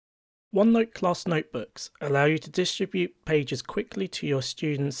OneNote Class Notebooks allow you to distribute pages quickly to your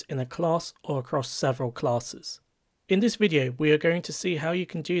students in a class or across several classes. In this video, we are going to see how you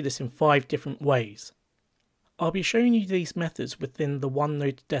can do this in 5 different ways. I'll be showing you these methods within the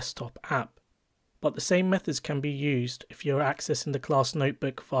OneNote desktop app, but the same methods can be used if you're accessing the class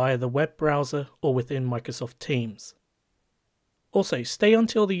notebook via the web browser or within Microsoft Teams. Also, stay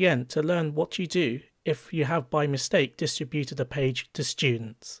until the end to learn what you do if you have by mistake distributed a page to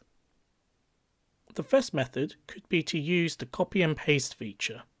students. The first method could be to use the copy and paste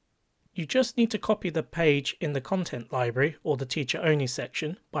feature. You just need to copy the page in the content library or the teacher only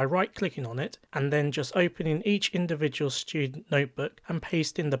section by right clicking on it and then just opening each individual student notebook and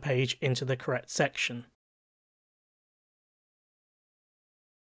pasting the page into the correct section.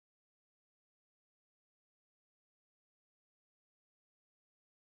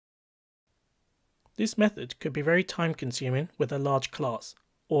 This method could be very time consuming with a large class,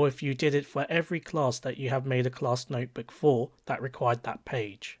 or if you did it for every class that you have made a class notebook for that required that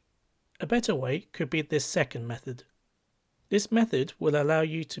page. A better way could be this second method. This method will allow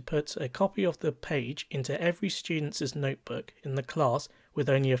you to put a copy of the page into every student's notebook in the class with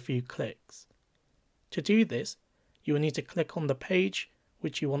only a few clicks. To do this, you will need to click on the page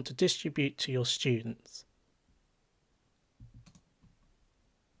which you want to distribute to your students.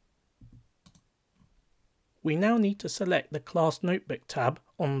 We now need to select the Class Notebook tab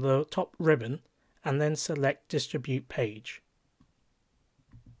on the top ribbon and then select Distribute Page.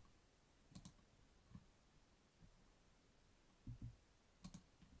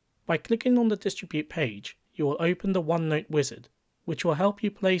 By clicking on the Distribute page, you will open the OneNote wizard, which will help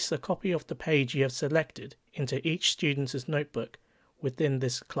you place a copy of the page you have selected into each student's notebook within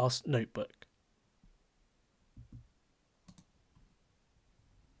this class notebook.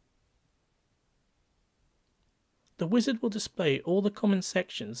 The wizard will display all the common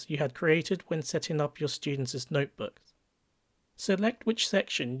sections you had created when setting up your students' notebooks. Select which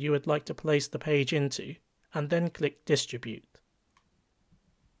section you would like to place the page into, and then click Distribute.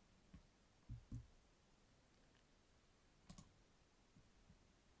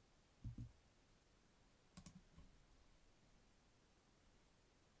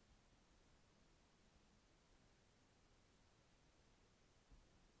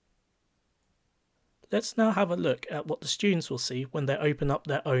 Let's now have a look at what the students will see when they open up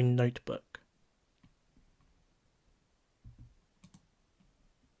their own notebook.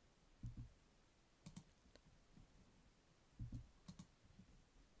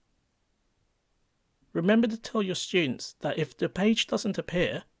 Remember to tell your students that if the page doesn't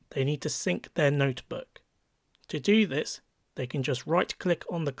appear, they need to sync their notebook. To do this, they can just right-click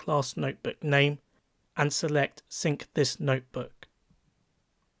on the class notebook name and select Sync this notebook.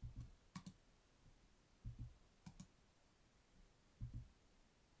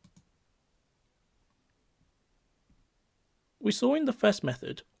 We saw in the first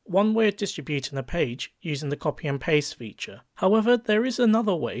method one way of distributing a page using the copy and paste feature. However, there is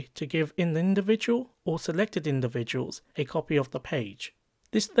another way to give an individual or selected individuals a copy of the page.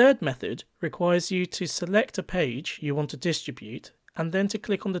 This third method requires you to select a page you want to distribute and then to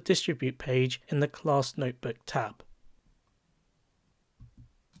click on the Distribute page in the Class Notebook tab.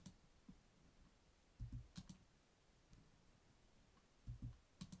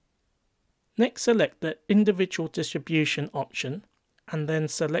 Next, select the Individual Distribution option and then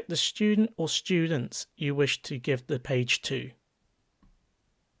select the student or students you wish to give the page to.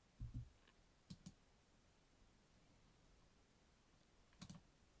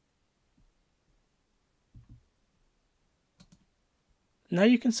 Now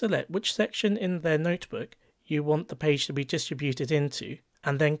you can select which section in their notebook you want the page to be distributed into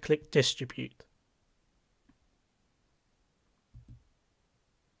and then click Distribute.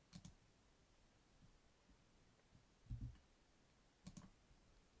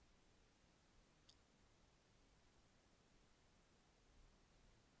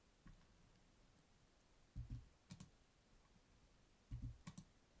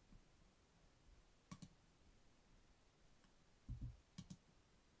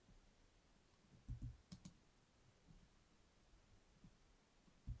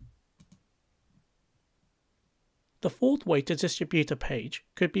 The fourth way to distribute a page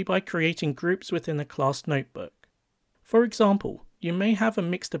could be by creating groups within a class notebook. For example, you may have a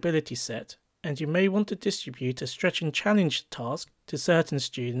mixed ability set and you may want to distribute a stretch and challenge task to certain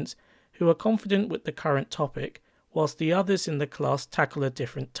students who are confident with the current topic, whilst the others in the class tackle a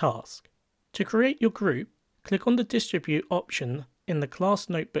different task. To create your group, click on the Distribute option in the Class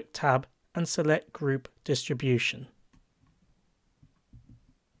Notebook tab and select Group Distribution.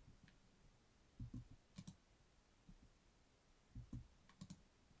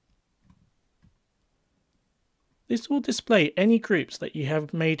 This will display any groups that you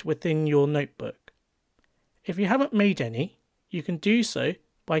have made within your notebook. If you haven't made any, you can do so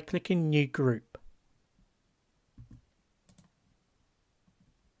by clicking New Group.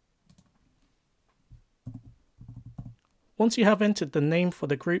 Once you have entered the name for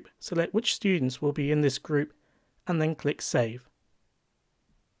the group, select which students will be in this group and then click Save.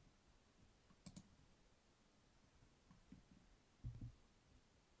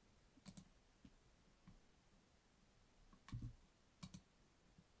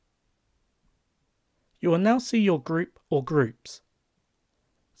 You will now see your group or groups.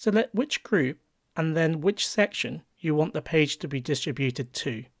 Select which group and then which section you want the page to be distributed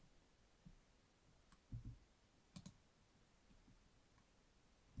to.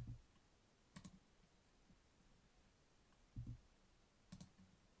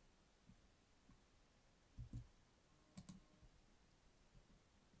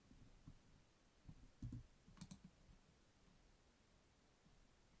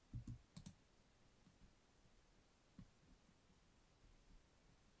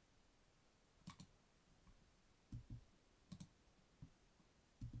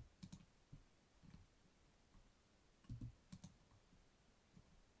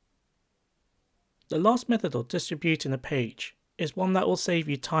 The last method of distributing a page is one that will save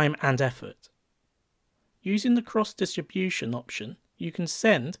you time and effort. Using the cross distribution option, you can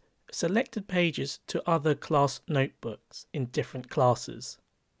send selected pages to other class notebooks in different classes.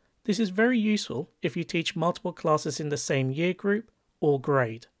 This is very useful if you teach multiple classes in the same year group or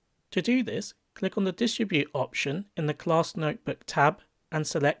grade. To do this, click on the Distribute option in the Class Notebook tab and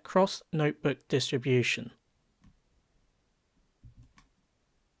select Cross Notebook Distribution.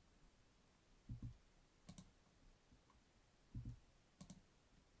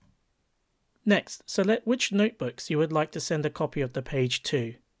 Next, select which notebooks you would like to send a copy of the page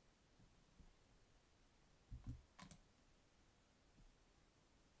to.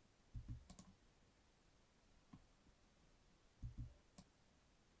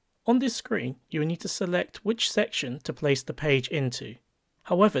 On this screen, you will need to select which section to place the page into.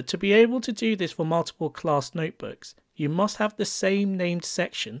 However, to be able to do this for multiple class notebooks, you must have the same named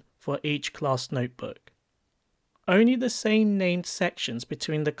section for each class notebook. Only the same named sections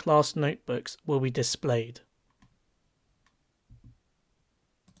between the class notebooks will be displayed.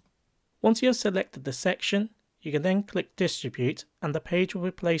 Once you have selected the section, you can then click Distribute and the page will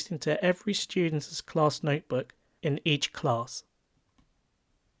be placed into every student's class notebook in each class.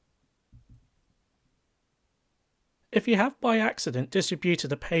 If you have by accident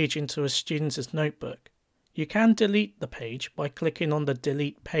distributed a page into a student's notebook, you can delete the page by clicking on the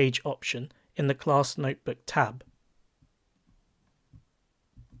Delete Page option in the Class Notebook tab.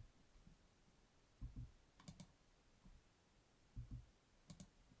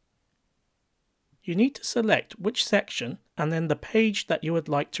 You need to select which section and then the page that you would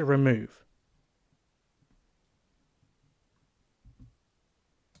like to remove.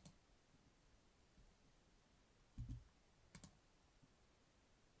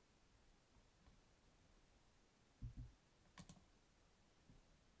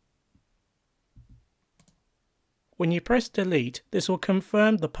 When you press Delete, this will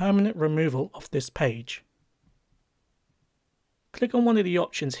confirm the permanent removal of this page. Click on one of the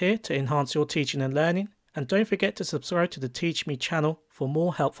options here to enhance your teaching and learning, and don't forget to subscribe to the Teach Me channel for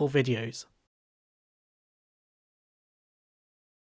more helpful videos.